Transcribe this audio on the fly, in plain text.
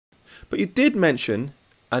But you did mention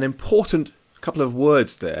an important couple of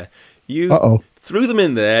words there. You threw them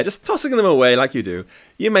in there, just tossing them away like you do.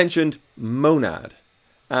 You mentioned monad.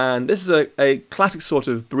 And this is a classic sort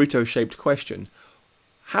of burrito-shaped question.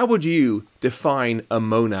 How would you define a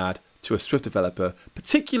monad to a Swift developer,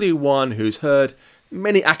 particularly one who's heard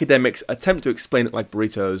many academics attempt to explain it like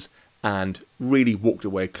burritos and really walked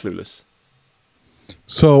away clueless?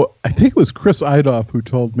 So I think it was Chris Eidoff who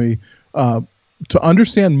told me to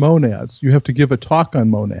understand monads, you have to give a talk on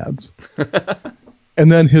monads.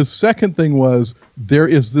 And then his second thing was there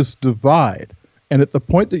is this divide. And at the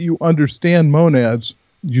point that you understand monads,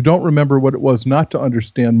 you don't remember what it was not to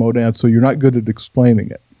understand monads, so you're not good at explaining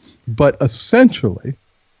it. But essentially,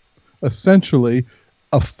 a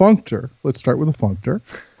functor, let's start with a functor.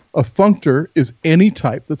 A functor is any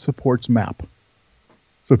type that supports map.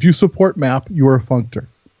 So if you support map, you are a functor.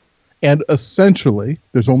 And essentially,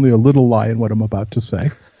 there's only a little lie in what I'm about to say.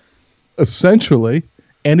 Essentially,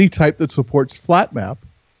 any type that supports flat map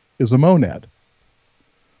is a monad.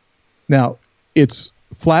 Now, it's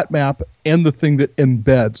flat map and the thing that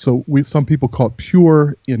embeds. So some people call it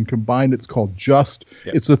pure. In combined, it's called just.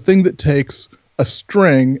 Yep. It's a thing that takes a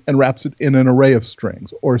string and wraps it in an array of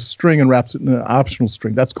strings, or a string and wraps it in an optional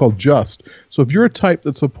string. That's called just. So if you're a type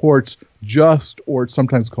that supports just, or it's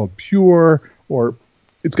sometimes called pure, or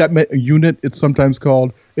it's got a unit, it's sometimes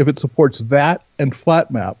called, if it supports that and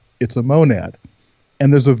flat map, it's a monad.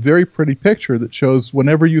 And there's a very pretty picture that shows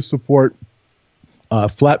whenever you support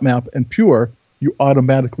flat map and pure, you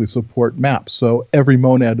automatically support maps. So every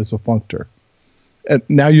monad is a functor. And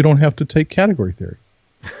now you don't have to take category theory.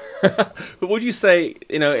 But would you say,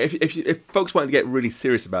 if folks want to get really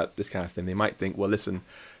serious about this kind of thing, they might think, well, listen,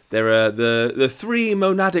 there are the three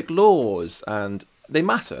monadic laws, and they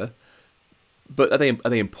matter, but are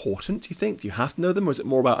they important, do you think? Do you have to know them, or is it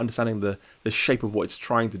more about understanding the shape of what it's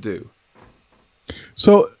trying to do?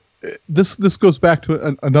 So this goes back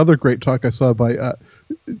to another great talk I saw by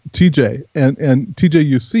TJ, and TJ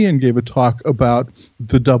Usian gave a talk about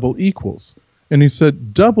the double equals. And he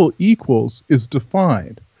said double equals is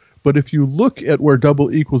defined, but if you look at where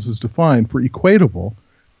double equals is defined for equatable,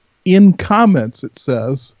 in comments it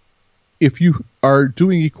says if you are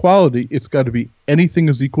doing equality, it's got to be anything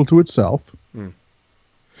is equal to itself.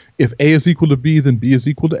 If A is equal to B, then B is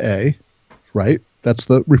equal to A, right? That's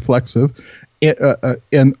the reflexive.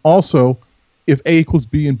 And also, if A equals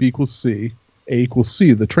B and B equals C, A equals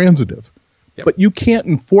C, the transitive. Yep. But you can't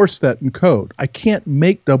enforce that in code. I can't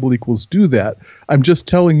make double equals do that. I'm just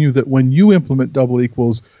telling you that when you implement double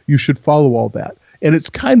equals, you should follow all that. And it's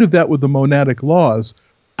kind of that with the monadic laws.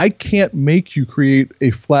 I can't make you create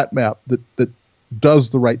a flat map that does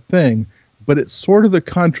the right thing, but it's sort of the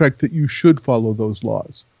contract that you should follow those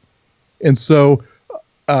laws. And so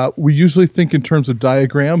we usually think in terms of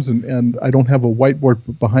diagrams, and I don't have a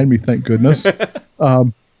whiteboard behind me, thank goodness.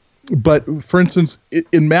 But for instance,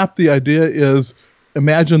 in map, the idea is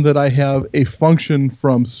imagine that I have a function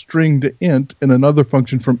from string to int and another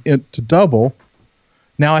function from int to double.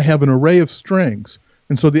 Now I have an array of strings.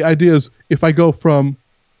 And so the idea is if I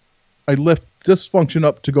lift this function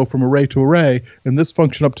up to go from array to array and this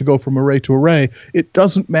function up to go from array to array, it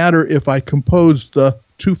doesn't matter if I compose the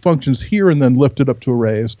two functions here and then lift it up to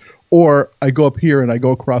arrays, or I go up here and I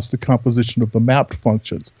go across the composition of the mapped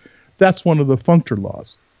functions. That's one of the functor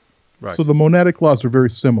laws. Right. So the monadic laws are very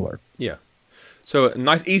similar. Yeah. So a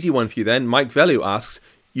nice easy one for you then. Mike Velu asks,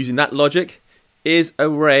 using that logic, is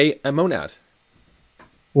array a monad?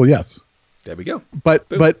 Well, yes. There we go. But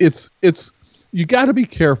it's you got to be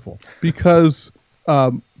careful because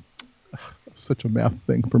such a math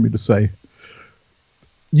thing for me to say.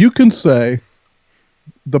 You can say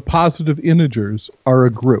the positive integers are a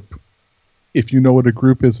group if you know what a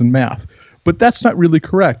group is in math. But that's not really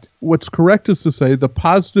correct. What's correct is to say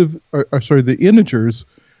the integers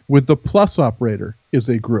with the plus operator is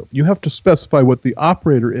a group. You have to specify what the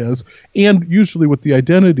operator is and usually what the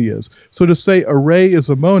identity is. So to say array is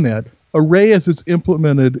a monad, array as it's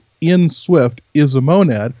implemented in Swift is a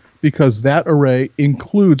monad because that array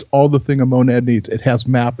includes all the thing a monad needs. It has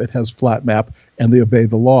map, it has flat map, and they obey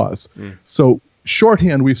the laws. So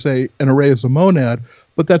shorthand, we say an array is a monad,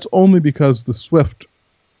 but that's only because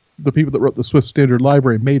the people that wrote the Swift standard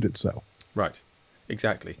library made it so. Right,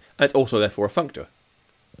 exactly. And it's also therefore a functor.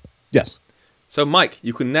 Yes. So Mike,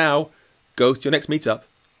 you can now go to your next meetup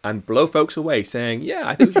and blow folks away saying, yeah,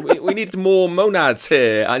 I think we need more monads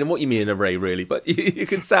here. I know what you mean an array, really, but you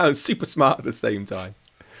can sound super smart at the same time.